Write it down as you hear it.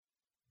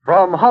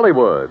From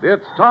Hollywood,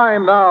 it's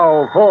time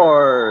now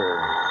for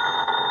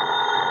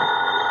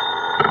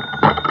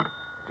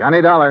Johnny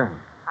Dollar.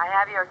 I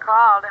have your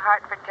call to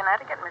Hartford,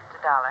 Connecticut,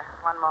 Mr. Dollar.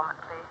 One moment,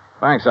 please.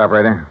 Thanks,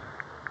 operator.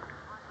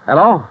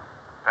 Hello?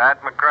 Pat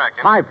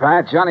McCracken. Hi,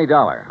 Pat. Johnny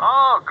Dollar.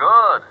 Oh,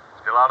 good.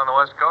 Still out on the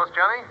West Coast,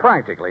 Johnny?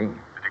 Practically.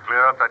 Did you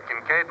clear up that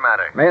Kincaid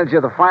matter? Mailed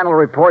you the final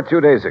report 2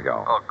 days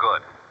ago. Oh,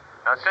 good.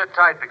 Now sit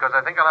tight because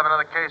I think I'll have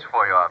another case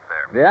for you out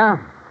there. Yeah?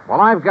 Well,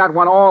 I've got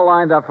one all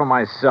lined up for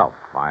myself.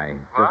 I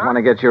just What? want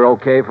to get your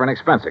okay for an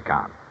expense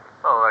account.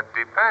 Oh, it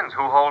depends.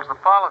 Who holds the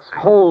policy?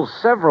 Holds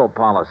several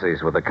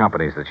policies with the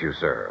companies that you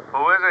serve.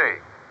 Who is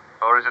he?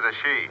 Or is it a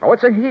she? Oh,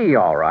 it's a he,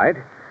 all right.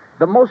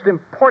 The most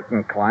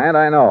important client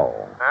I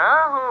know.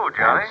 Huh? Who,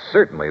 Johnny? And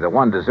certainly the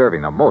one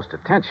deserving the most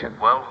attention.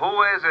 Well,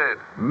 who is it?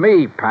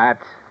 Me,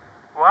 Pat.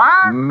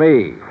 What?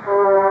 Me.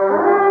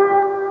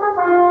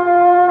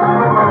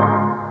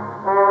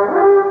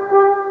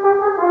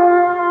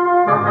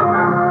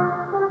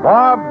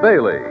 Bob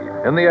Bailey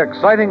in the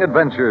exciting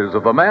adventures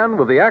of the man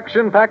with the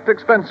action-packed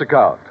expense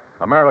account.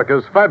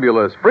 America's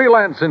fabulous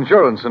freelance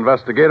insurance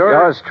investigator.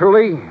 Yours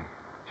truly,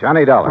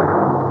 Johnny Dollar.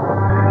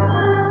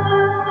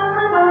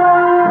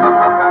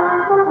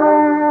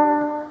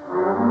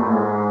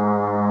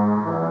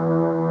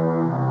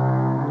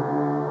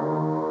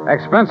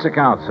 Expense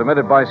account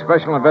submitted by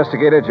Special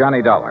Investigator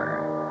Johnny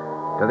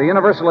Dollar. To the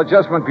Universal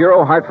Adjustment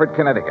Bureau, Hartford,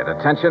 Connecticut.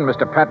 Attention,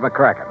 Mr. Pat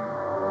McCracken.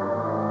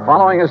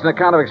 Following is an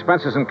account of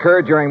expenses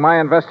incurred during my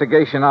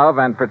investigation of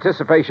and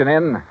participation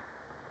in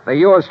the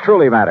yours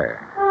truly matter.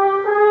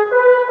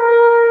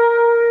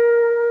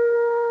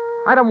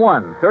 Item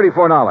 1,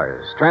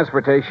 $34.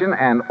 Transportation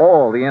and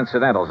all the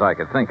incidentals I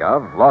could think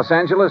of. Los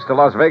Angeles to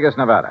Las Vegas,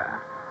 Nevada.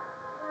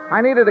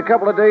 I needed a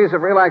couple of days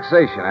of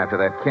relaxation after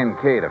that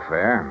Kincaid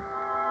affair.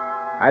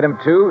 Item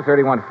 2,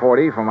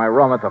 $31.40 for my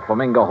room at the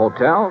Flamingo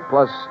Hotel,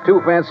 plus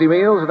 2 fancy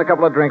meals and a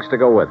couple of drinks to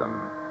go with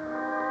them.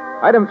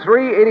 Item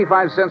 3,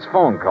 85-cent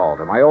phone call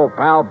to my old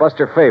pal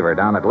Buster Favor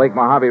down at Lake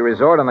Mojave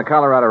Resort on the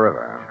Colorado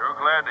River. Sure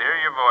glad to hear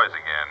your voice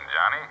again,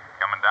 Johnny.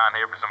 Coming down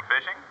here for some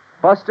fishing?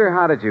 Buster,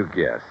 how did you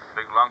guess?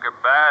 Big lunker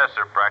bass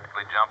are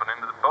practically jumping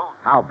into the boat.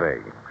 How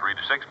big? 3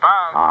 to 6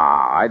 pounds.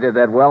 I did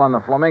that well on the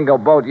Flamingo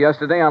boat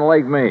yesterday on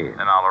Lake Mead.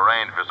 Then I'll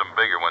arrange for some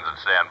bigger ones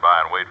and stand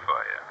by and wait for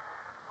you.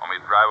 Want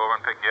me to drive over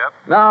and pick you up?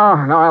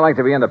 No, I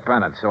like to be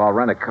independent, so I'll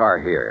rent a car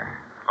here.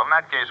 Well, in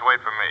that case, wait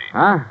for me.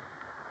 Huh?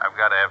 I've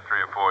got to have 3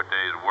 or 4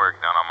 days' work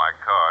done on my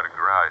car at a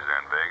garage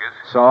there in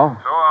Vegas. So?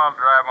 So I'll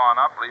drive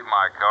on up, leave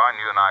my car, and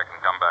you and I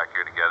can come back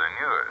here together in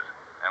yours.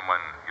 And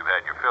when you've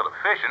had your fill of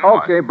fishing...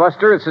 Okay,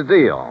 Buster, it's a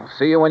deal.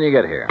 See you when you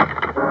get here.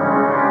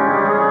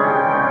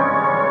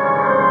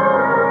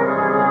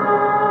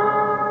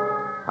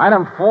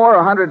 Item 4,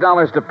 $100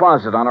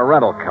 deposit on a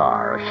rental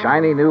car, a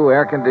shiny new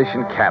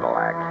air-conditioned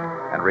Cadillac.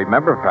 And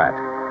remember, Pat,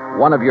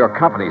 one of your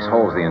companies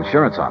holds the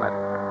insurance on it.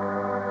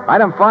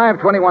 Item 5,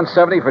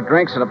 $21.70 for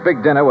drinks and a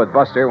big dinner with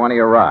Buster when he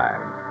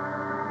arrived.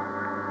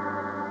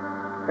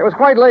 It was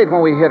quite late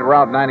when we hit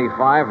Route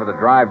 95 for the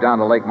drive down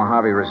to Lake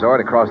Mojave Resort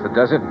across the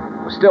desert.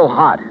 It was still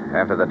hot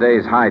after the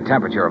day's high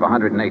temperature of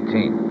 118.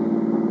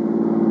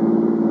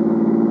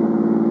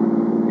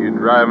 You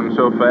driving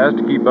so fast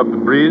to keep up the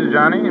breeze,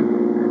 Johnny?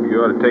 You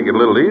ought to take it a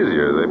little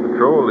easier. They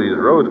patrol these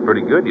roads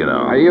pretty good, you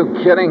know. Are you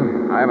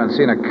kidding? I haven't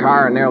seen a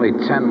car in nearly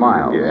 10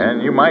 miles. Yeah,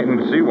 and you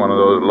mightn't see one of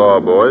those law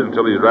boys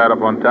until he's right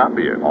up on top of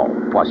you. Oh,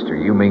 Buster,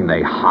 you mean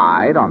they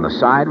hide on the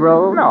side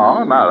road?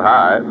 No, not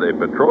hide. They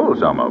patrol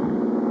some of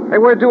them. Hey,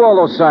 where do all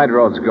those side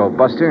roads go,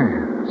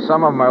 Buster?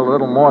 Some of them are a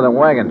little more than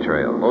wagon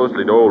trails.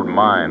 Mostly to old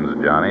mines,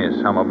 Johnny.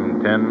 Some of them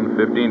 10,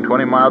 15,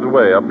 20 miles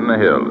away up in the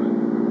hills.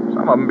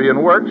 Some of them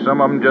being worked, some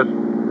of them just...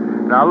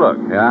 Now, look.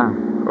 Yeah?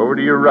 Over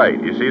to your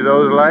right. You see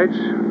those lights?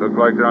 Look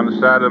like they're on the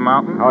side of the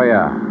mountain? Oh,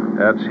 yeah.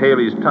 That's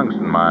Haley's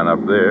tungsten mine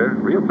up there.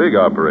 Real big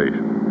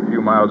operation. A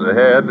few miles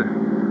ahead,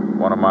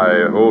 one of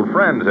my old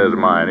friends has a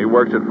mine. He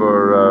works it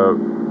for,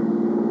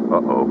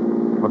 Uh-oh.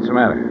 What's the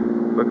matter?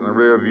 Look in the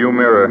rear view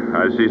mirror.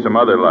 I see some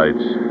other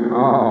lights.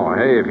 Oh,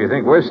 hey, if you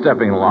think we're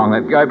stepping along,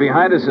 that guy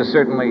behind us is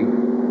certainly...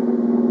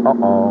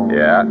 Uh-oh.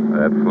 Yeah,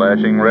 that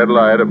flashing red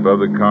light above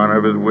the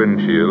corner of his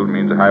windshield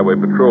means a highway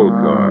patrol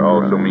car.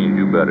 Also means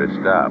you better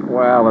stop.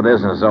 Well, it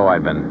isn't as though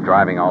I've been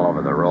driving all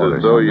over the road. It's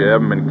as though you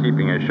haven't been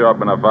keeping a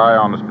sharp enough eye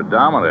on the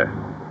speedometer.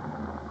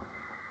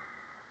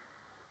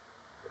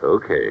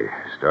 Okay,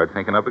 start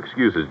thinking up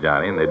excuses,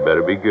 Johnny, and they'd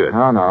better be good.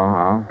 Oh, no,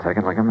 I'll take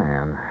it like a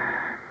man.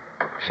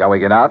 Shall we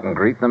get out and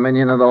greet the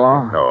minion of the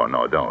law?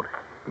 No, don't.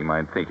 He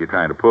might think you're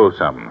trying to pull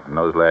something. And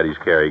those laddies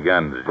carry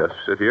guns. Just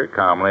sit here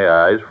calmly,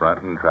 eyes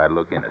front, and try to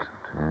look innocent.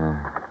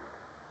 Yeah.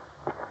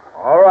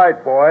 All right,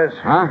 boys.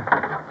 Huh?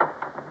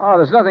 Oh,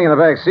 there's nothing in the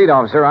back seat,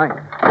 officer.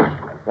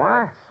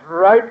 What?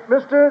 Right,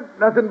 mister.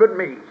 Nothing but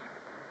me.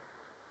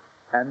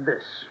 And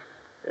this.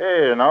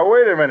 Hey, now,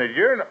 wait a minute.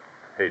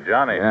 Hey,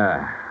 Johnny.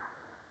 Yeah.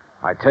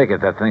 I take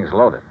it that thing's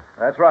loaded.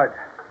 That's right.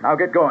 Now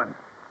get going.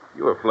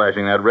 You were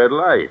flashing that red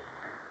light.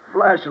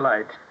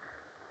 Flashlight.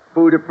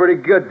 Fooled you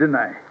pretty good, didn't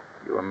I?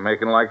 You were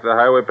making like the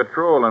highway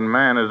patrol, and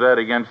man, is that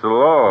against the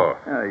law.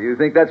 You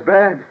think that's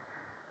bad?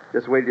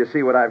 Just wait till you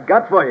see what I've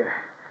got for you.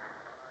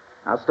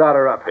 I'll start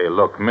her up. Hey,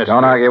 look, mister.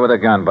 Don't argue with a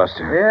gun,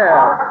 Buster.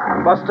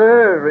 Yeah,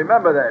 Buster,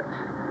 remember that.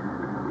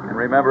 And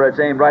remember it's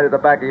aimed right at the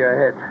back of your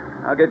head.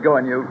 I'll get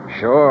going, you.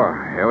 Sure.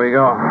 Here we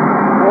go.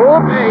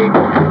 Oops!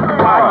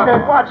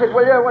 Watch it,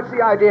 will you? What's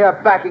the idea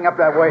of backing up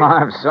that way?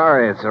 I'm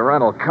sorry. It's a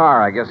rental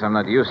car. I guess I'm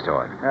not used to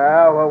it.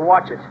 Well,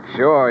 watch it.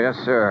 Sure. Yes,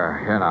 sir.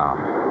 Here now.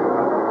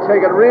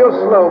 Take it real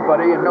slow,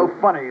 buddy, and no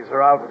funnies,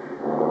 or I'll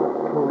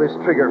pull this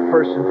trigger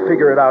first and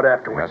figure it out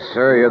afterwards. Yes,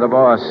 sir. You're the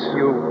boss.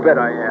 You bet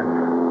I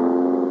am.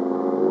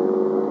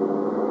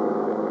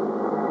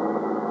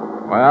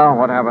 Well,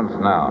 what happens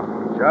now?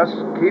 Just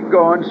keep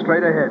going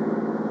straight ahead.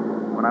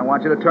 When I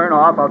want you to turn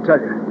off, I'll tell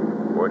you.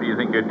 Where do you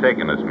think you're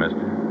taking us, mister?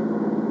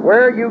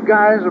 Where you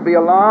guys will be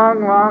a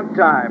long, long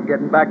time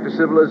getting back to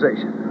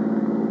civilization.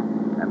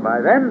 And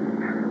by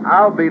then,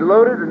 I'll be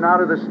loaded and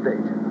out of the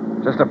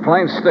state. Just a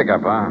plain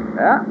stick-up, huh?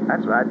 Yeah,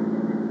 that's right.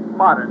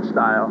 Modern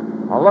style.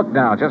 Well, look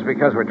now. Just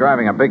because we're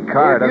driving a big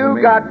car If doesn't you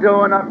mean... got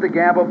dough enough to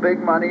gamble big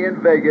money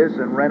in Vegas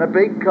and rent a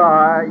big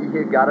car,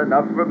 you got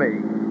enough for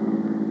me.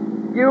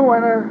 You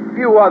and a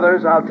few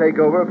others I'll take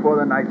over before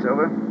the night's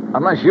over.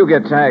 Unless you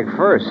get tagged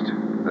first.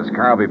 This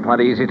car will be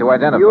plenty easy to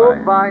identify.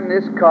 You'll find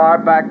this car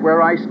back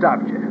where I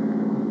stopped you.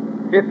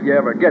 If you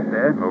ever get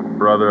there. Oh,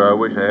 brother, I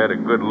wish I had a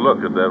good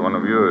look at that one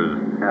of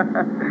yours.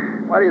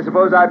 Why do you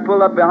suppose I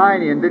pulled up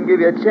behind you and didn't give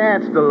you a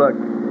chance to look?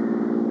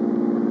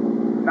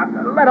 Now,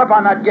 let up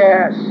on that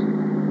gas.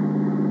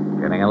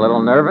 Getting a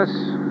little nervous?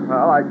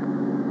 Well, I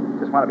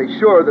just want to be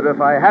sure that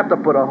if I have to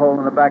put a hole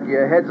in the back of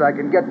your heads, I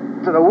can get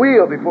to the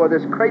wheel before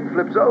this crate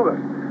flips over.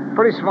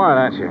 Pretty smart,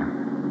 aren't you?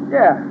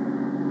 Yeah.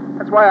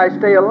 That's why I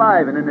stay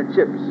alive and in the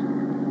chips.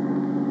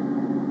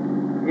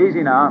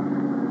 Easy now.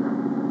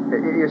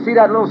 You see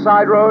that little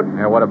side road?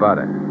 Yeah, what about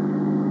it?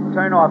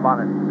 Turn off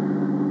on it.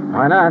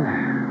 Why not?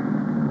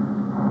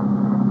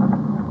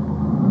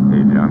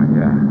 Hey, Johnny.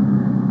 Yeah.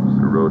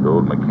 It's the road to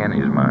old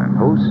McKinney's mine.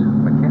 Who's?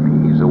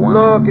 McKinney, he's the one.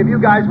 Look, if you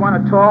guys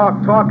want to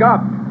talk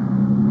up.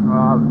 Or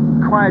I'll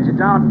quiet you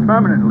down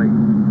permanently.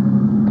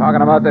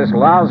 Talking about this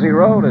lousy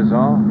road is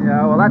all.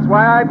 Yeah, well, that's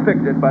why I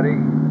picked it, buddy.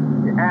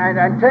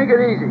 And take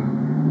it easy.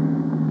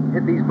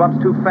 Hit these bumps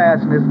too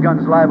fast and this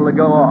gun's liable to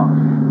go off.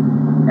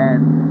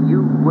 And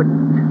you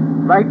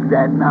wouldn't like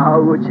that now,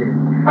 would you?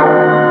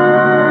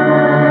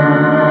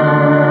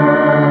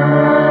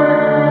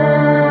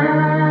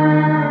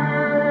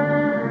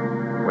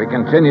 We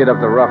continued up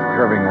the rough,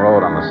 curving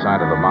road on the side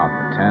of the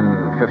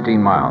mountain. 10,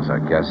 15 miles, I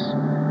guess.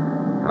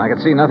 And I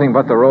could see nothing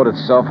but the road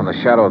itself and the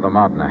shadow of the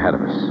mountain ahead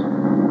of us.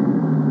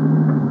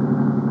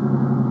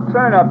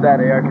 Turn up that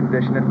air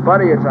conditioning,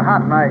 buddy. It's a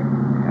hot night.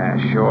 Yeah,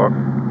 sure.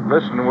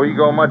 Listen, we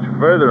go much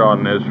further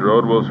on this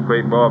road, we'll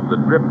scrape off the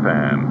drip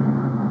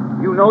pan.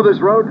 You know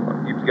this road?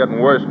 It keeps getting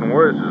worse and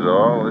worse is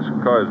all. This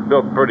car's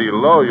built pretty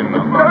low, you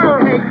know.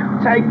 Hey,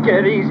 take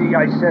it easy,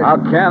 I said. How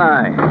can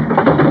I?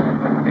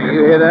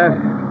 You hear that?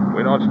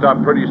 We don't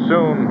stop pretty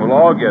soon, we'll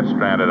all get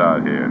stranded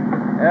out here.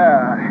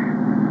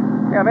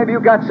 Yeah, maybe you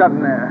got something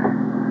there.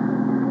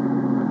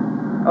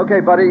 Okay,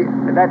 buddy,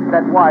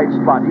 that wide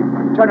spot. You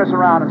turn us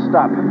around and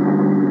stop.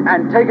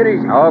 And take it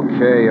easy.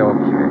 Okay.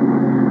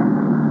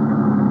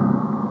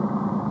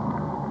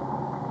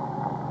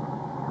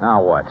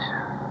 Now what?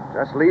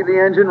 Just leave the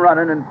engine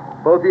running and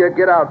both of you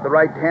get out the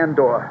right-hand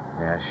door.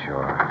 Yeah,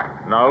 sure.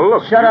 Now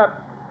look. Shut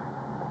up.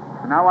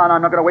 From now on,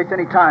 I'm not going to waste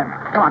any time.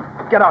 Come on,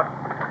 get out.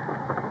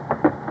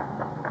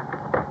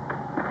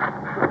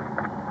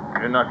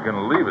 You're not going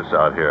to leave us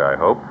out here, I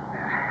hope.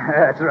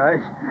 That's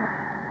right.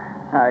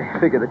 I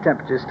figure the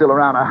temperature's still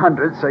around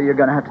 100, so you're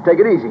going to have to take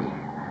it easy.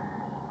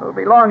 It'll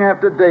be long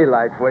after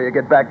daylight before you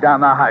get back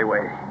down the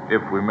highway.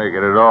 If we make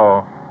it at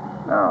all.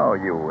 Oh,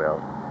 you will.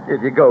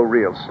 If you go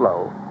real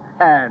slow.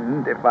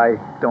 And if I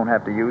don't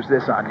have to use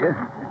this on you.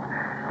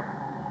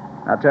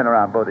 Now turn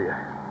around, both of you.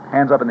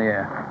 Hands up in the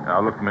air. Now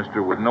look,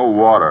 mister, with no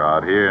water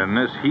out here in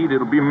this heat,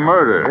 it'll be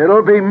murder.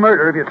 It'll be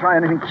murder if you try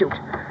anything cute.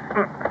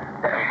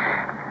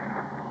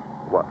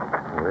 What?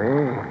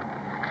 Wait.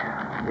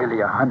 Nearly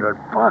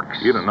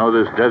 $100. You don't know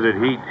this desert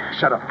heat.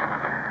 Shut up.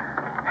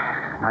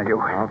 Now you.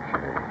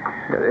 Okay.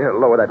 Here,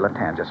 lower that left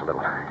hand just a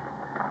little.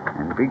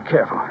 And be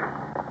careful.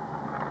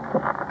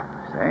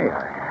 Say,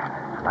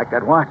 I like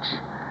that watch.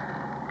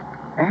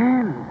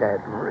 And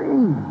that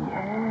ring.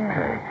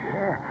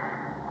 Yeah.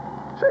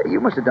 Say, you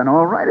must have done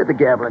all right at the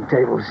gambling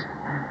tables.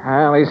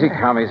 Well, easy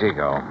come, easy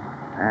go.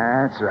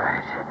 That's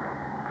right.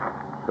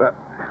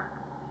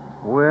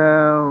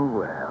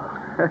 Well.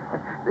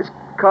 This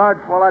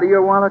card fall out of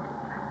your wallet?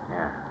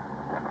 Yeah.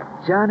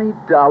 Johnny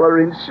Dollar,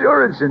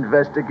 insurance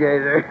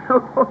investigator.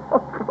 Oh,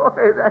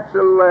 boy, that's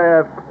a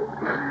laugh.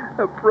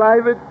 A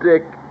private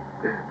dick.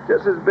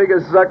 Just as big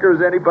a sucker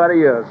as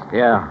anybody else.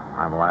 Yeah,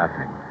 I'm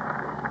laughing.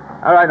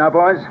 All right, now,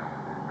 boys.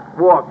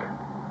 Walk.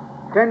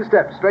 10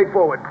 steps, straight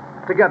forward.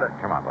 Together.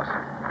 Come on,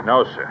 Buster.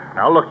 No, sir.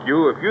 Now look,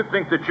 you, if you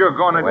think that you're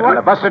going to... Wait a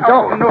minute, Buster,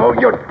 don't. No,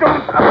 you don't.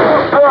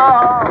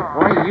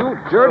 Why, you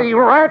dirty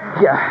rat.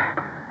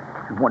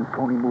 Yeah. And one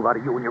phony move out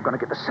of you and you're going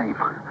to get the same.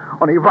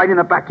 Only right in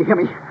the back, you hear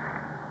me?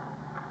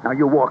 Now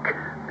you walk.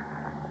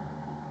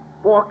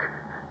 Walk.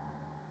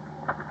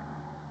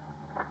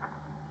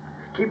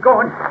 Keep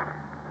going.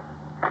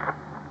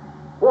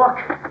 Walk.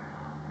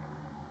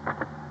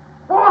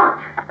 Walk!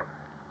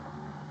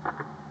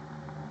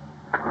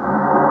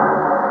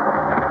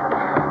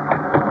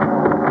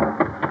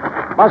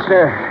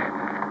 Buster!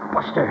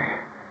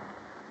 Buster!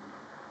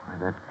 Why,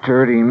 that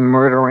dirty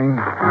murdering...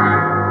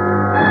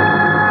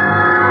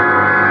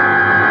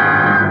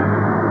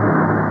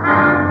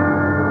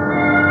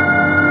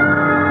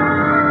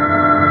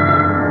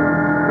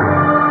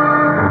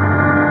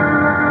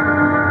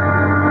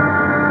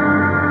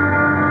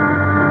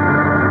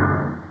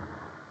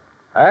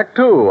 Act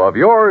Two of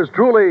yours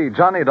truly,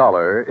 Johnny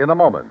Dollar, in a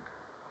moment.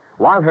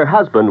 While her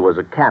husband was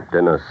a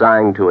captain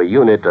assigned to a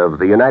unit of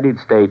the United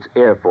States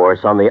Air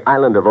Force on the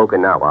island of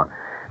Okinawa,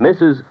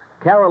 Mrs.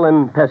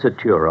 Carolyn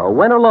Pesaturo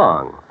went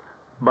along,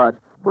 but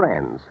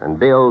friends and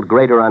build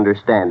greater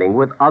understanding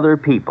with other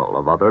people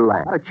of other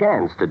lands. A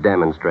chance to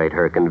demonstrate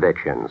her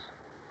convictions.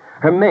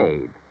 Her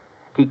maid,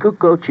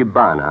 Kikuko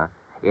Chibana,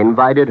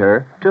 invited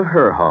her to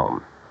her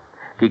home.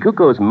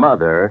 Kikuko's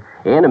mother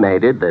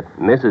intimated that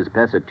Mrs.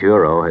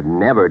 Pesaturo had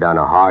never done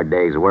a hard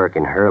day's work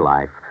in her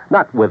life,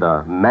 not with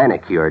a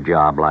manicure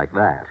job like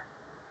that.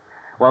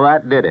 Well,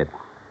 that did it.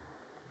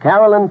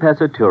 Carolyn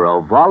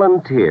Pesaturo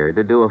volunteered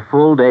to do a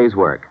full day's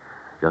work,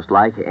 just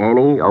like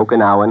any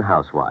Okinawan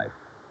housewife,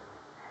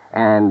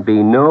 and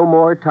be no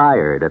more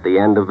tired at the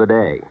end of the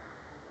day.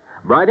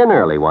 Bright and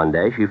early one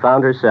day, she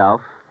found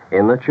herself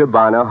in the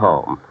Chibana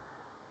home,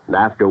 and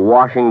after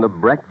washing the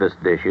breakfast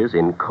dishes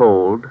in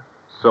cold,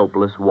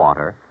 soapless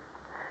water,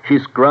 she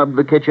scrubbed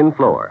the kitchen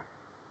floor,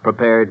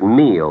 prepared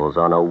meals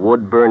on a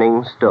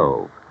wood-burning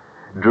stove,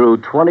 drew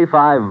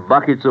 25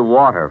 buckets of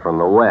water from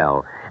the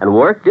well, and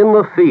worked in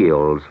the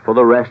fields for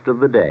the rest of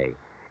the day,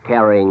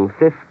 carrying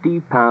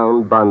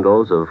 50-pound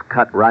bundles of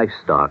cut rice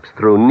stalks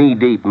through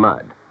knee-deep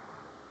mud.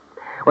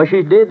 Well,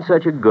 she did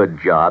such a good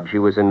job, she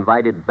was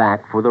invited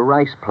back for the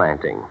rice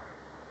planting.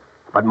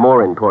 But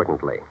more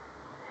importantly,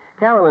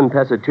 Carolyn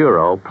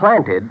Pesaturo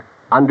planted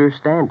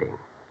understanding,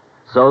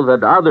 so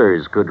that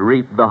others could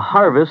reap the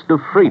harvest of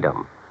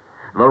freedom,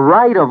 the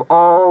right of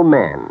all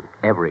men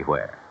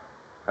everywhere.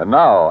 And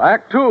now,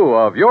 Act Two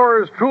of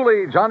yours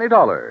truly, Johnny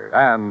Dollar,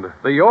 and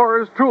the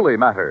Yours Truly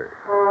Matter.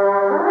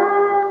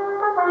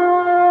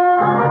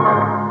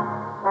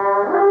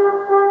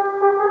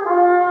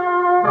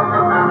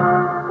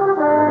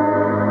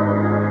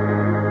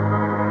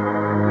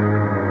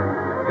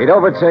 He'd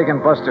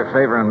overtaken Buster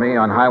Favor and me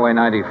on Highway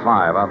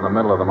 95 out in the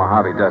middle of the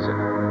Mojave Desert.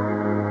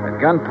 At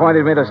gunpoint,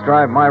 he'd made us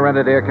drive my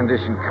rented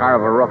air-conditioned car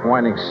over a rough,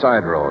 winding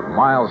side road,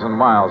 miles and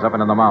miles up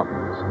into the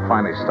mountains, and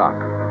finally stopped.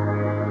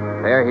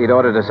 There, he'd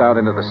ordered us out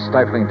into the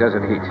stifling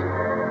desert heat.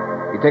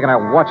 He'd taken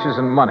our watches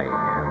and money,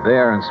 and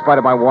there, in spite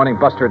of my warning,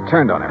 Buster had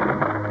turned on him.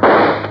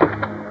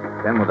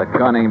 Then, with a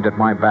gun aimed at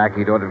my back,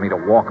 he'd ordered me to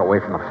walk away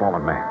from the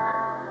fallen man.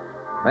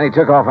 Then he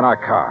took off in our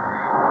car.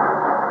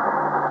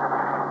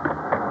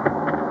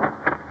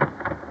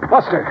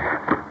 Buster!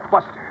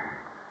 Buster!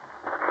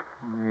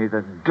 Hey,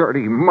 the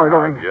dirty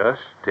murdering...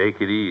 Just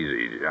take it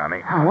easy,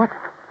 Johnny. Oh, what?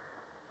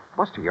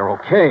 Buster, you're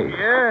okay.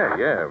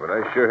 Yeah, but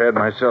I sure had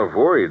myself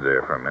worried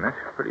there for a minute.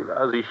 Pretty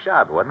lousy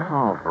shot, wasn't it?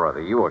 Oh,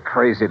 brother, you were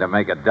crazy to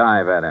make a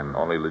dive at him.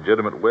 Only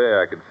legitimate way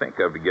I could think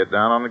of to get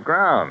down on the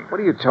ground. What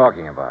are you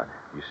talking about?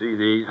 You see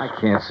these? I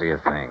can't see a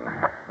thing,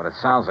 but it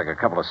sounds like a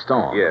couple of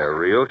stones. Yeah,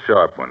 real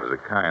sharp ones. The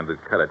kind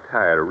that cut a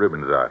tire to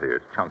ribbons out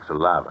here. Chunks of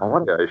lava. Oh,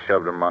 what? The guy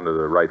shoved them under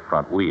the right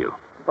front wheel.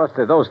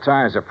 Buster, those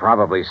tires are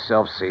probably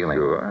self-sealing.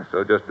 Sure.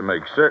 So just to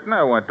make certain,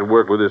 I went to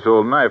work with this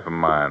old knife of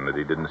mine that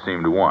he didn't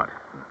seem to want.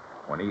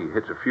 When he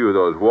hits a few of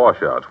those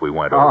washouts we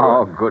went over...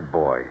 Oh, good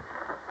boy.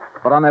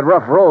 But on that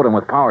rough road and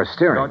with power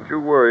steering... Don't you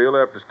worry. He'll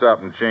have to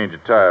stop and change a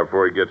tire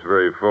before he gets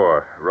very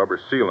far. Rubber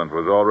sealant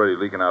was already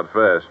leaking out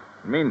fast.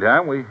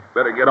 Meantime, we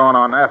better get on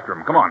after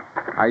him. Come on.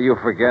 Are you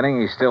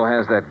forgetting he still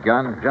has that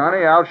gun?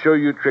 Johnny, I'll show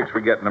you tricks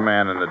for getting a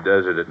man in the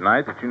desert at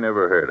night that you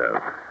never heard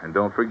of. And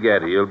don't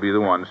forget, he'll be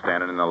the one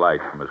standing in the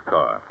lights from his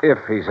car. If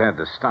he's had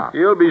to stop.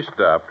 He'll be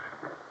stopped.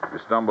 If you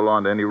stumble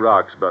onto any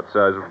rocks about the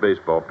size of a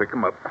baseball, pick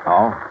 'em up.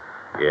 Oh?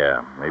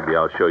 Yeah, maybe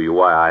I'll show you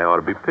why I ought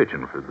to be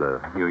pitching for the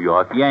New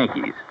York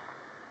Yankees.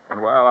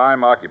 And while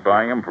I'm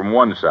occupying him from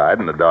one side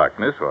in the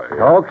darkness, why...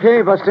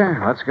 Okay, Buster,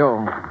 let's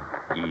go.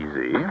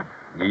 Easy.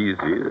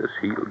 This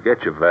heat'll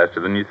get you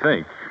faster than you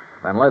think.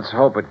 Then let's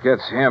hope it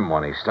gets him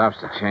when he stops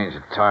to change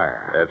a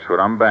tire. That's what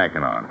I'm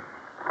banking on.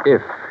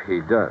 If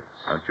he does.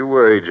 Don't you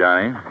worry,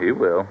 Johnny. He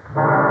will.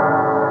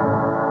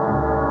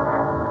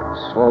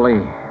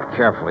 Slowly,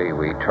 carefully,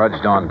 we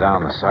trudged on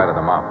down the side of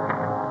the mountain,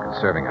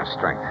 conserving our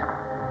strength.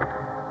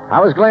 I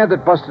was glad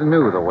that Buster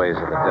knew the ways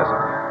of the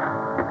desert.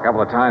 A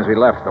couple of times we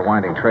left the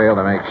winding trail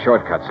to make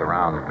shortcuts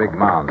around big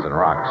mounds and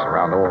rocks,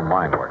 around old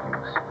mine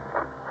workings.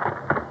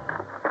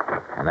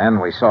 And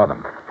then we saw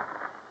them.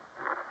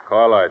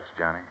 Car lights,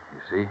 Johnny.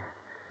 You see?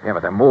 Yeah,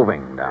 but they're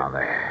moving down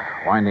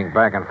there, winding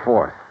back and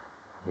forth.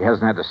 He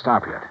hasn't had to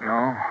stop yet.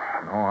 No,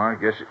 I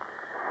guess...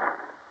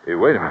 Hey,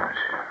 wait a minute.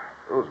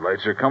 Those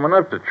lights are coming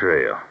up the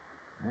trail.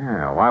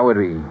 Yeah, why would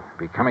we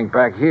be coming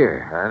back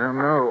here? I don't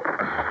know.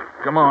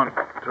 Come on,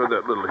 toward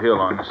that little hill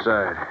on the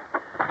side.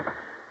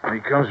 When he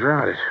comes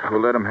around it,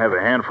 we'll let him have a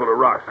handful of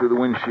rocks through the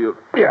windshield.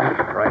 Yeah,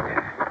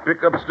 right.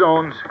 Pick up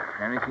stones,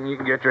 anything you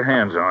can get your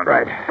hands on.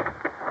 Right.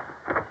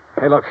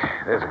 Hey, look,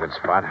 there's a good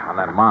spot on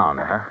that mound.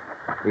 Huh?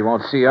 He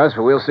won't see us,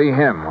 but we'll see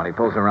him when he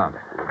pulls around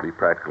it. We'll be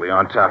practically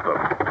on top of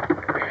him.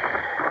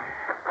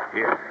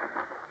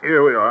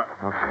 Here we are.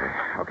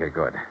 Okay,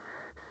 good.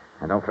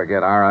 And don't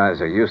forget, our eyes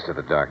are used to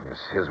the darkness.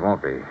 His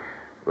won't be.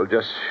 We'll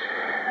just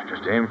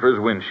aim for his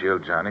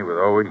windshield, Johnny, with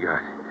all we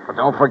got. But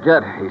don't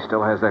forget, he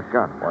still has that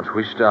gun. Once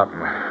we stop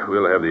him,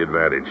 we'll have the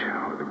advantage.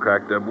 With a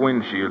cracked up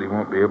windshield, he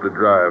won't be able to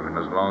drive, and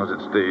as long as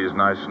it stays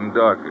nice and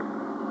dark.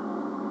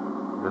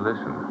 You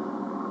listen.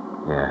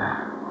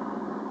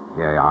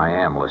 Yeah, I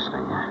am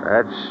listening.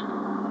 That's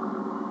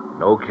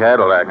no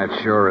Cadillac. That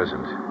sure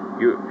isn't.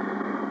 You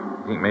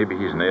think maybe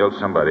he's nailed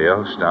somebody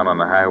else down on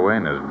the highway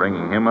and is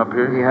bringing him up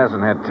here? He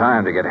hasn't had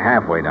time to get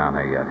halfway down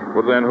there yet.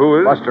 Well, then who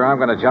is? Buster, I'm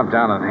going to jump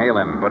down and hail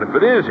him. But if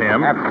it is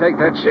him... I have to take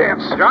that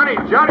chance. Johnny,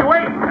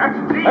 wait! That's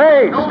a Jeep!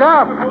 Hey,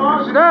 stop!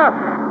 Stop!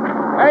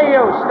 Hey,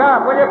 you,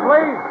 stop, will you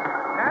please?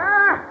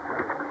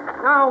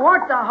 Now,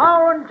 what the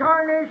howling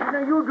tarnation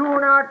are you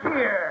doing out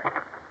here?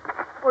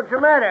 What's the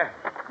matter?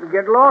 You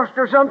get lost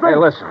or something? Hey,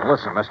 listen,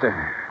 mister.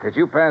 Did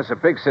you pass a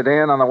big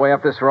sedan on the way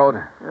up this road?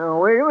 Now,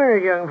 wait a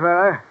minute, young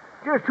fella.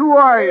 Just who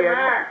are you?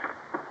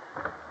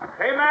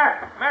 Hey,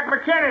 Mac! Mac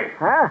McKinney!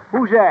 Huh?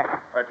 Who's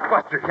that? That's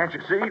Buster, can't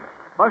you see?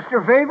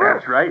 Buster Faber?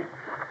 That's right.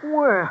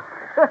 Well,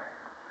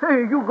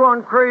 hey, you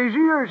gone crazy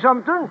or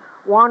something?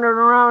 Wandering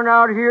around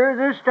out here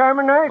this time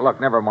of night? Look,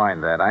 never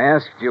mind that. I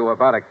asked you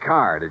about a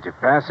car. Did you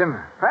pass him?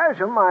 Pass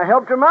him? I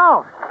helped him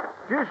out.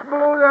 Just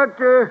below that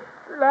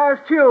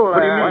last hill. What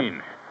do you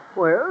mean?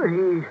 Well,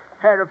 he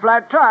had a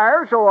flat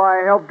tire, so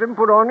I helped him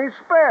put on his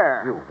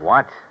spare. You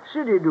what?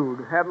 City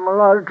dude, having a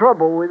lot of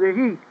trouble with the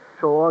heat,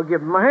 so I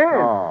give him a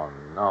hand. Oh,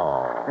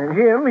 no. And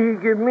he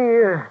give me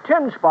a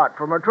 10-spot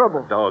for my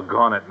trouble.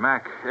 Doggone it,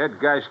 Mac. That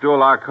guy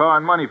stole our car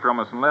and money from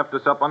us and left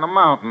us up on the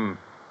mountain.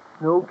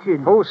 No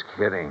kidding. Who's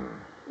kidding?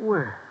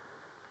 Well,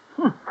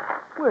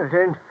 well,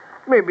 then,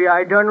 maybe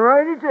I done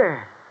right at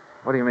that.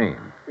 What do you mean?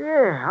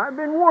 Yeah, I've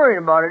been worrying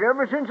about it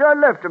ever since I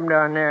left him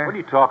down there. What are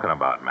you talking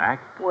about, Mac?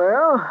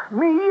 Well,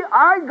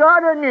 I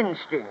got an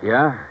instinct.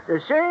 Yeah? The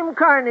same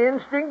kind of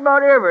instinct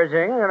about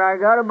everything that I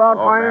got about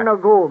finding Mac. a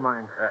gold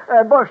mine.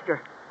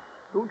 Buster,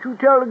 don't you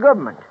tell the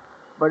government,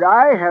 but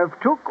I have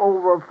took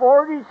over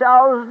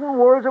 40,000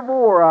 worth of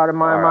ore out of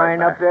my mine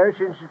Mac. up there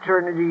since the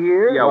turn of the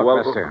year. Yeah, Look, well,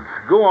 mister.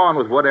 go on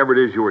with whatever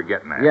it is you were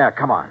getting at. Yeah,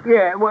 come on.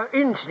 Yeah, well,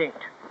 instinct.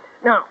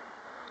 Now,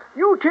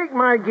 you take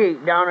my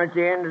gate down at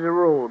the end of the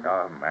road.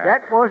 Oh, Mac.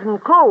 That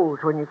wasn't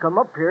closed when you come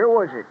up here,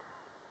 was it?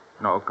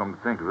 No, come to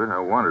think of it, I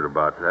wondered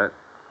about that.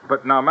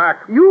 But now, Mac...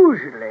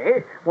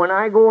 Usually, when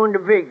I go into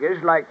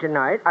Vegas, like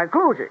tonight, I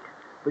close it.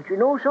 But you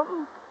know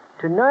something?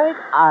 Tonight,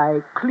 I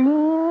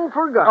clean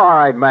forgot. All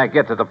right, Mac,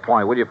 get to the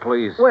point, will you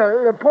please?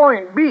 Well, the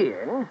point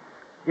being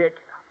that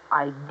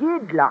I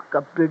did lock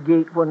up the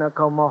gate when I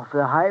come off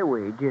the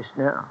highway just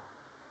now.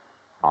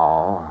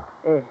 Oh.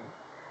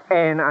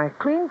 And I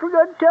clean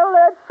forgot to tell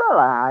that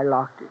fella I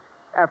locked it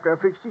after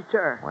I fixed his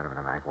tire. Wait a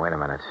minute, Mac, wait a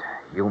minute.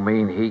 You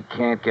mean he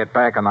can't get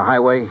back on the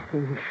highway? He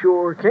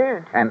sure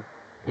can't. And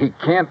he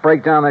can't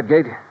break down that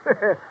gate?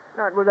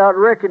 Not without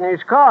wrecking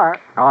his car.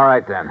 All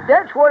right, then.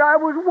 That's what I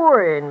was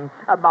worrying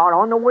about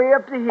on the way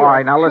up the hill. All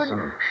right, now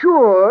listen.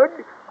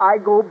 Should I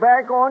go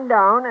back on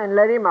down and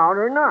let him out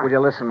or not? Will you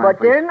listen, Mac, But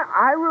please? then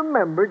I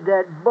remembered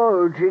that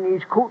bulge in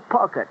his coat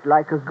pocket,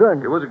 like a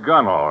gun. It was a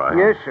gun, all right.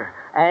 Yes, sir.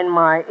 And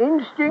my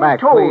instinct Mac,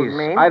 told please.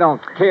 me... I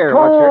don't care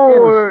what your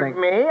Told instinct...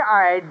 me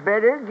I'd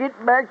better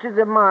get back to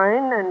the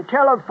mine and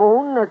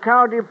telephone the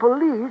county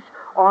police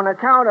on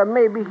account of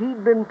maybe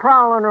he'd been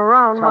prowling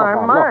around my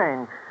Telephone.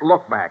 mine.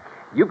 Look, Mac,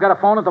 you've got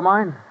a phone at the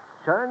mine?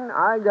 Son,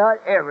 I got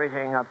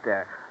everything up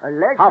there.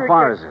 Electric... How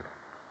far is it?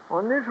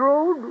 On this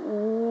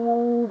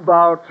road,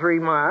 about 3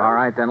 miles. All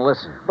right, then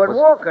listen. But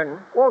Listen.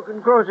 walking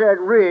across that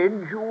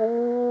ridge,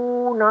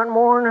 not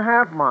more than a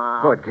half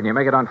mile. Good. Can you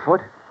make it on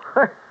foot?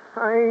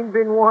 I ain't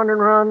been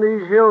wandering around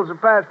these hills the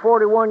past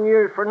 41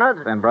 years for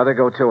nothing. Then, brother,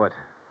 go to it.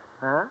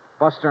 Huh?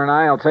 Buster and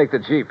I'll take the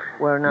Jeep.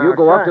 Well, now, You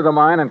go up son. to the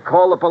mine and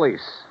call the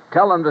police.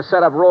 Tell them to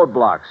set up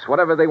roadblocks,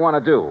 whatever they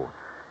want to do.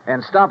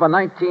 And stop a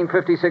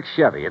 1956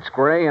 Chevy. It's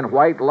gray and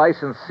white,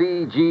 license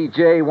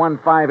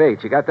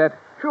CGJ158. You got that?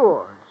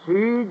 Sure.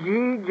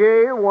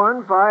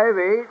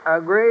 CGJ158,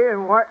 a gray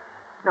and white.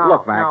 Now,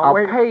 Look, Mac, now, I'll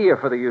wait. pay you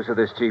for the use of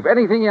this Jeep.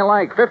 Anything you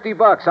like. $50,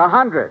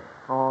 $100.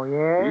 Oh,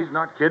 yeah? He's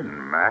not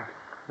kidding, Mac.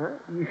 Huh?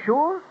 You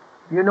sure?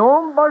 You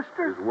know him,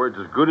 Buster? His word's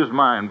as good as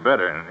mine,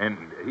 better,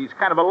 and he's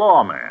kind of a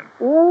lawman.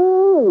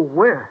 Oh,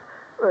 well.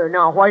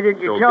 Now, why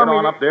didn't you So tell get me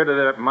on that- up there to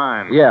that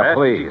mine. Yeah, Fast as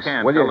you please.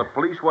 can. Will Tell you? the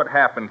police what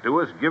happened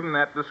to us. Give them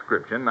that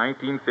description.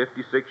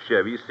 1956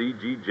 Chevy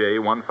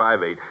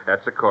CGJ158.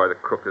 That's the car the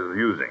crook is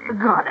using.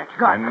 Got it.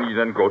 And you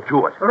then go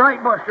to it. All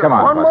right, Buster. Come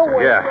on, One more Buster.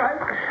 way. Yeah.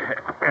 Right?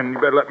 And you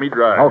better let me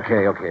drive.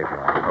 Okay, if you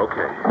like.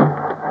 Okay.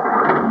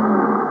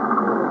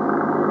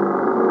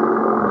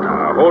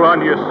 Now, hold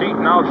on to your seat,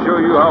 and I'll show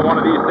you how one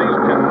of these things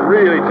can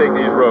really take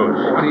these roads.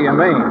 What do you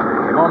mean?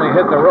 You've only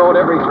hit the road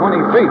every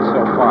 20 feet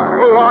so far.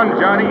 Hold on,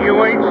 Johnny. You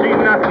ain't seen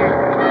nothing.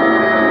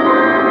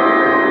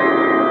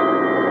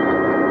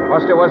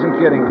 Buster wasn't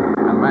kidding.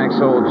 And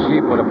Mac's old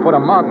Jeep would have put a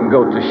mountain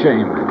goat to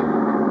shame.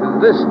 To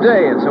this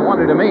day, it's a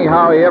wonder to me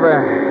how he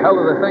ever held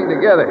the thing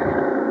together.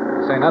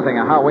 To say nothing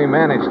of how we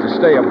managed to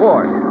stay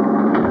aboard.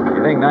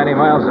 You think 90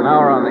 miles an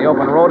hour on the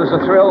open road is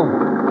a thrill?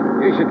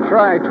 You should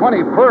try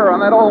 20 per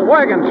on that old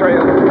wagon trail.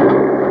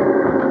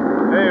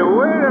 Hey,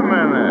 wait a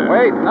minute.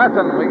 Wait,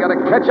 nothing. We gotta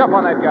catch up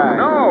on that guy.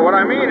 No, what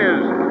I mean is,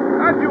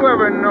 how'd you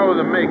ever know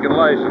the make and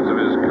license of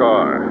his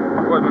car?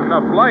 There wasn't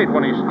enough light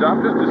when he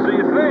stopped us to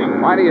see a thing.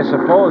 Why do you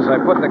suppose I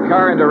put the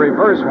car into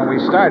reverse when we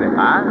started?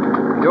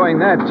 Huh? Doing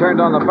that turned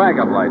on the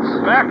backup lights.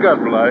 Backup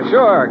light?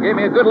 Sure. Gave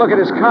me a good look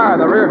at his car in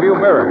the rearview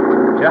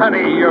mirror.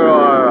 Johnny, you're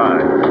all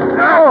right.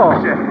 Oh!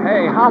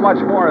 Hey, how much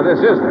more of this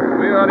is there?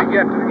 We ought to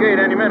get to the gate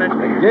any minute.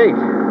 The gate?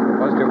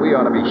 Buster, we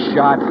ought to be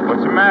shot.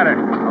 What's the matter?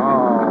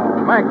 Oh,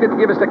 Mac didn't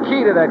give us the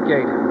key to that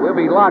gate. We'll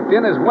be locked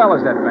in as well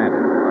as that bandit.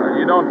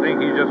 You don't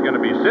think he's just going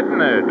to be sitting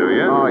there, do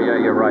you? Oh, yeah,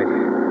 you're right.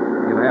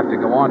 He'll have to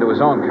go on to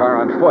his own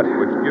car on foot.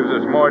 Which gives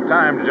us more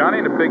time,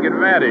 Johnny, and a big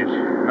advantage.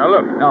 Now,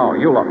 look. No,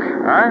 you look.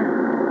 Huh?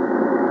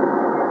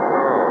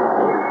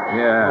 Oh.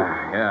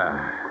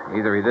 Yeah.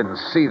 Either he didn't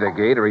see the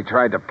gate or he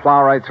tried to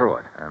plow right through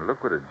it. And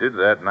look what it did to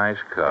that nice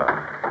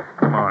car.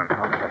 Come on.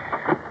 Okay.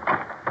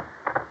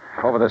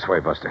 Over this way,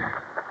 Buster.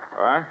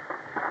 What?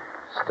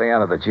 Stay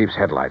out of the Jeep's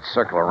headlights.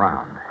 Circle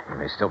around. He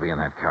may still be in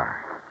that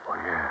car. Oh,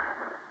 yeah.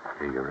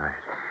 Yeah, you're right.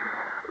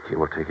 Okay,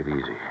 we'll take it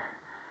easy.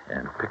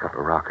 And pick up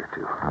a rock or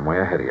two. I'm way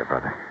ahead of you,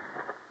 brother.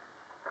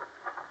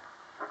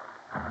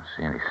 I don't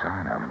see any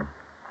sign of him.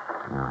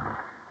 No.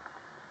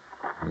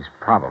 He's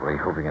probably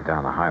hoofing it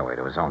down the highway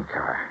to his own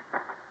car.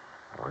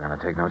 We're going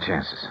to take no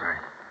chances. Right.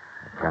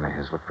 That gun of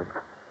his look pretty...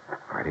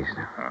 Right, easy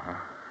now. Uh-huh.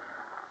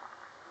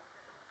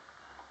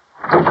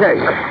 Okay.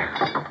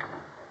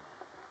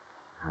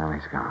 Well,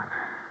 he's gone.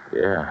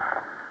 Yeah.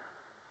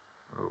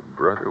 Oh,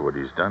 brother, what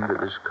he's done to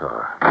this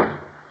car.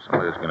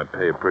 Somebody's going to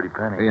pay a pretty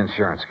penny. The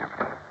insurance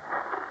company.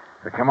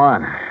 But come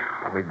on.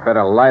 We'd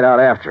better light out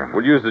after him.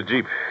 We'll use the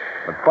Jeep.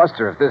 But,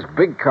 Buster, if this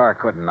big car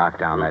couldn't knock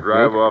down We'll that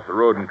drive gate... off the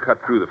road and cut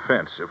through the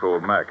fence if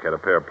old Mac had a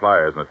pair of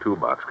pliers in the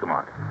toolbox. Come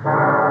on.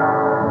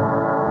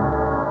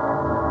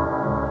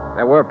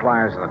 There were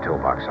pliers in the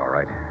toolbox, all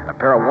right. And a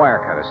pair of wire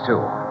cutters, too.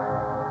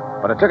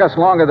 But it took us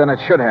longer than it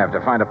should have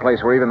to find a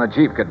place where even the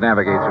Jeep could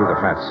navigate through the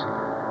fence.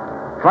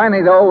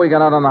 Finally, though, we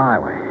got out on the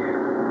highway.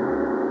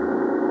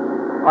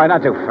 All right, not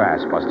too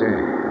fast, Buster.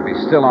 If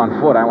he's still on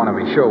foot, I want to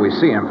be sure we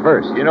see him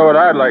first. You know what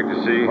I'd like to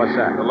see? What's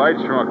that? The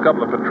lights from a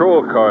couple of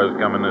patrol cars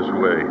coming this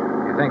way.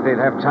 You think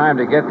they'd have time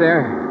to get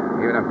there?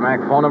 Even if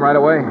Mac phoned him right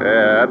away?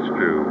 Yeah, that's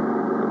true.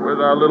 But with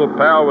our little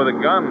pal with a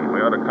gun,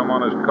 we ought to come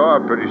on his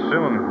car pretty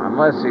soon.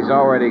 Unless he's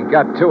already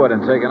got to it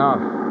and taken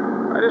off.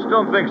 I just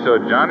don't think so,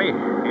 Johnny.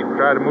 He'd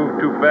try to move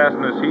too fast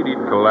in this heat,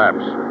 he'd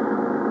collapse.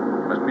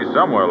 Must be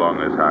somewhere along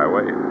this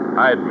highway.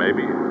 Hide,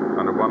 maybe.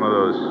 Under one of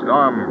those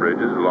storm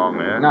bridges along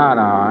there. No,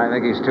 I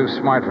think he's too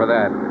smart for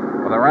that.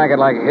 With a racket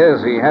like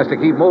his, he has to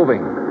keep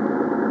moving.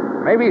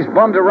 Maybe he's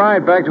bummed a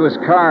ride back to his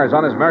car. Is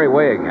on his merry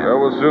way again.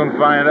 Well, we'll soon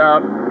find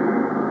out.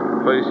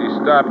 The place he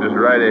stopped is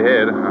right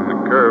ahead, on the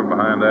curve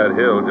behind that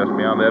hill, just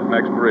beyond that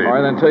next bridge. All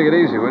right, then take it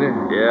easy, will you?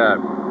 Yeah.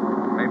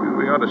 Maybe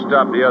we ought to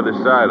stop the other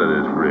side of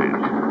this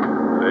bridge.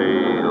 Say,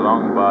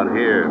 along about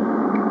here.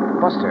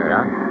 Buster,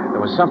 Yeah? there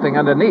was something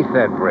underneath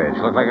that bridge.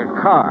 Looked like a Oh,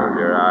 car.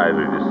 your eyes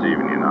are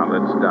deceiving you now.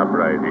 Let's stop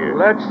right here.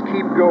 Let's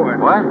keep going.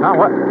 What? Now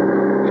what?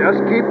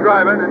 Just keep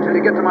driving until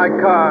you get to my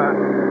car.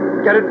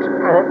 Get it?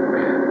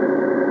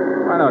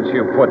 Why don't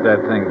you put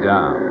that thing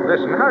down?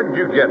 Listen, how'd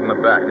you get in the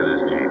back of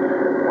this Jeep?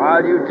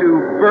 While you two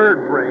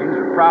bird brains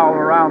are prowling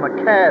around the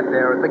cad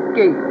there at the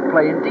gate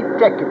playing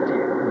detective.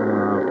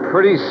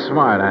 Pretty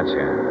smart, aren't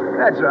you?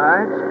 That's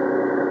right.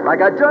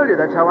 Like I told you,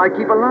 that's how I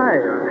keep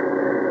alive.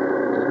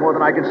 There's more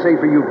than I can say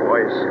for you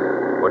boys.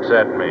 What's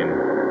that mean?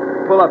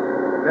 Pull up.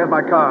 There's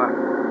my car.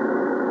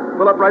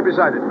 Pull up right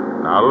beside it.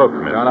 Now, look,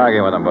 mister. Don't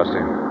argue with him,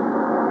 Buster.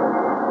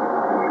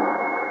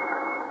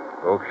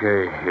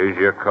 Okay, here's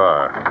your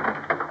car.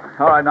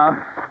 All right,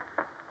 now.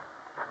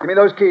 Give me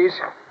those keys.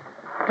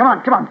 Come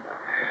on.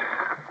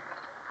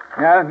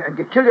 Yeah,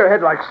 and kill your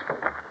headlights.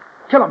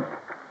 Kill them.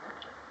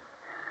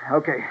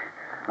 Okay.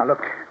 Now,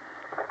 look.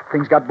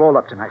 Things got balled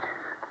up tonight.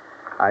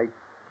 I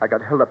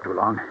got held up too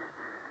long.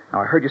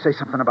 Now, I heard you say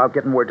something about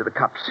getting word to the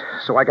cops,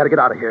 so I got to get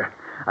out of here.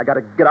 I got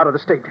to get out of the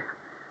state.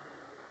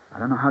 I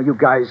don't know how you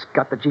guys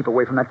got the Jeep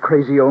away from that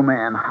crazy old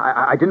man.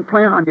 I didn't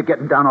plan on you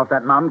getting down off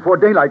that mountain before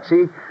daylight,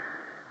 see?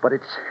 But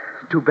it's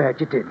too bad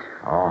you did.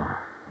 Oh,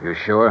 you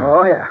sure?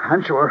 Oh, yeah,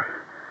 I'm sure.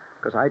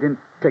 Because I didn't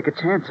take a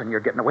chance on your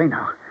getting away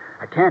now.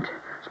 I can't.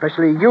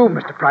 Especially you,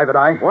 Mr. Private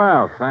Eye.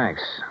 Well,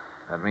 thanks.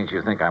 That means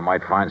you think I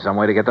might find some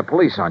way to get the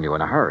police on you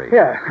in a hurry.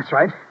 Yeah, that's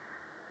right.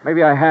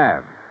 Maybe I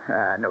have.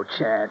 No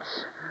chance.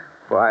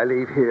 Before I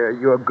leave here,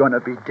 you're gonna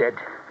be dead.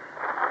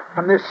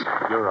 from this?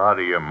 You're out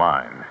of your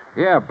mind.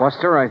 Yeah,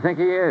 Buster, I think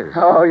he is.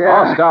 Oh,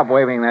 yeah? Oh, stop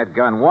waving that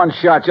gun. One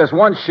shot, just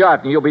one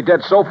shot, and you'll be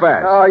dead so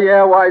fast. Oh,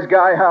 yeah, wise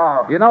guy,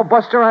 how? You know,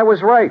 Buster, I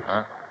was right.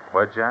 Huh?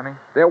 What, Johnny?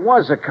 There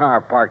was a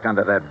car parked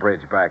under that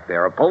bridge back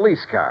there, a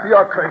police car.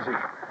 You're crazy.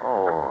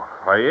 Oh,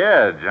 why,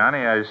 yeah, Johnny,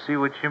 I see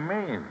what you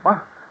mean.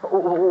 What?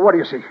 What do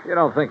you see? You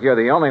don't think you're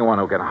the only one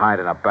who can hide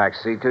in a back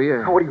seat, do you?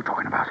 What are you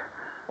talking about?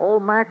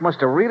 Old Mac must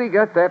have really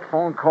got that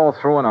phone call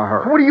through in a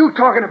hurry. What are you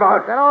talking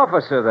about? That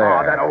officer there.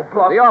 Oh, that old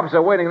bluff. The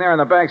officer waiting there in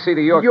the back seat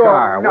of your You're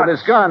car nuts. with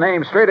his gun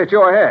aimed straight at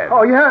your head.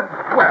 Oh,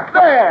 yeah? Where?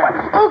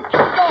 There! Oh,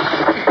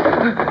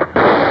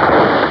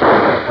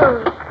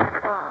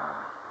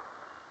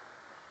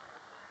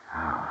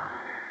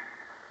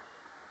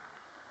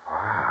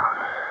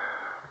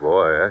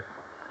 Boy,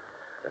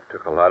 that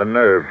took a lot of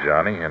nerve,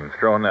 Johnny, and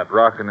throwing that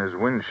rock in his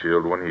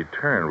windshield when he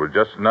turned was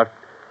just enough.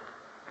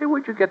 Hey,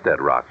 where'd you get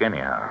that rock,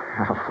 anyhow?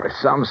 For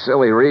some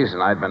silly reason,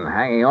 I'd been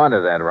hanging on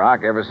to that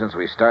rock ever since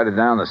we started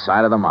down the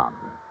side of the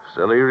mountain.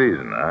 Silly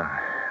reason, huh?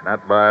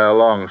 Not by a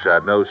long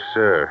shot, no,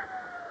 sir.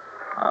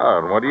 Oh,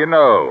 and what do you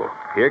know?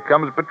 Here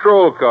comes a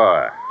patrol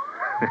car.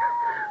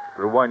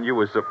 The one you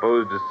were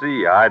supposed to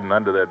see hiding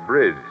under that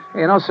bridge.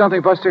 You know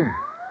something, Buster?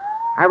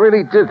 I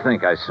really did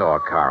think I saw a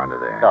car under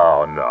there.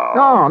 Oh,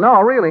 no.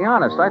 No, really,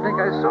 honest. I think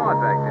I saw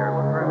it back there. It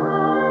looked very much.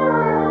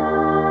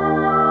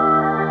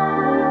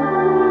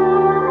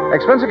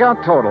 Expense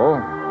account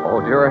total,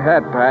 hold your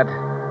head, Pat,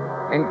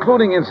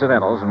 including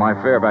incidentals and my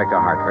fare back to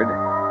Hartford,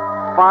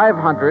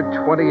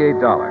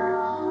 $528.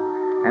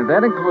 And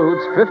that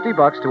includes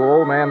 $50 to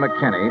old man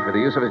McKinney for the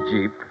use of his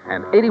Jeep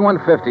and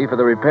 $81.50 for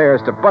the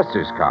repairs to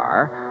Buster's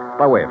car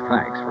by way of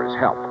thanks for his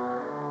help.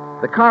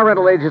 The car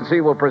rental agency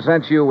will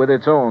present you with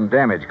its own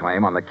damage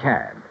claim on the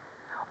cad.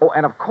 Oh,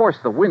 and of course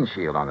the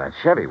windshield on that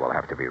Chevy will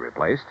have to be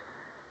replaced.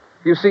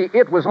 You see,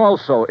 it was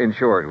also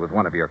insured with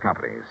one of your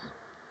companies.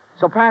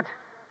 So, Pat,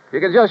 you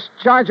can just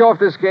charge off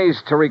this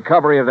case to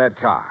recovery of that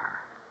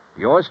car.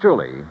 Yours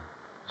truly,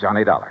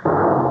 Johnny Dollar.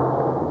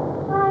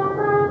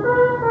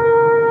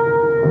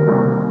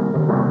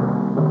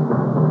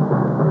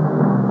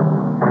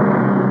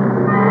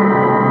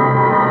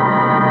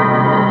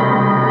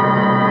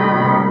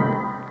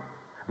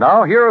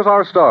 Now, here is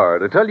our star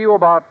to tell you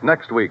about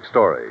next week's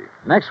story.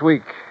 Next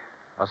week,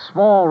 a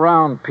small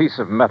round piece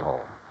of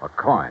metal, a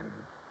coin.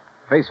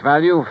 Face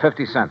value,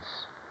 50 cents.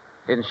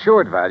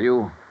 Insured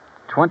value,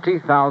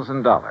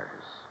 $20,000.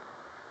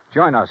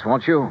 Join us,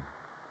 won't you?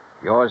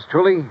 Yours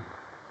truly,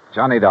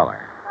 Johnny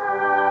Dollar.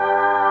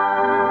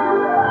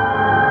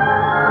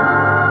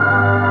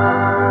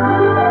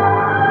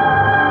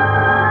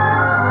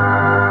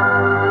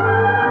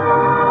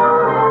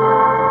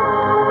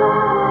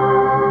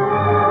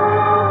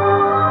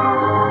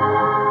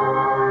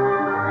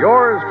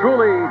 Yours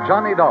truly,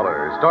 Johnny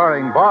Dollar,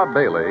 starring Bob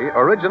Bailey,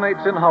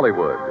 originates in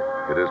Hollywood.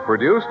 It is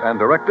produced and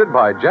directed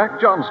by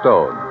Jack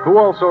Johnstone, who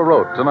also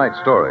wrote tonight's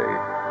story.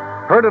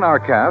 Heard in our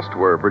cast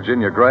were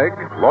Virginia Gregg,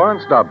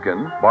 Lawrence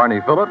Dobkin, Barney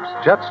Phillips,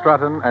 Chet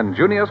Stratton, and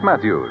Junius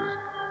Matthews.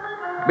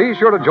 Be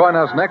sure to join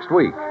us next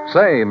week,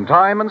 same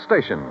time and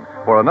station,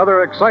 for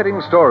another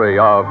exciting story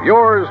of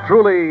Yours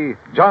truly,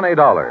 Johnny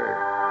Dollar.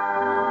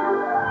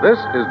 This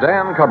is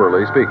Dan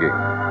Cubberly speaking.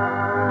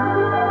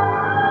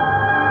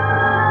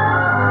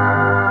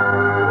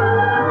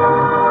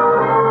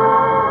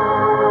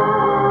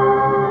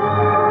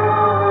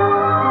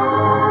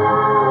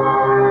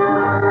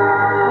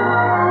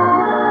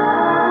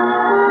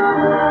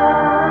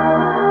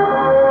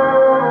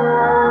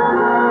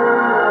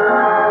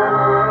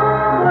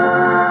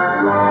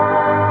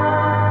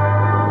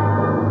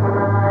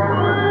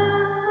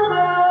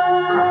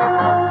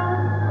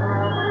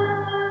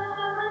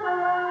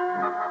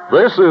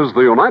 This is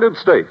the United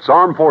States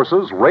Armed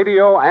Forces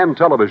Radio and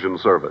Television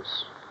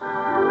Service.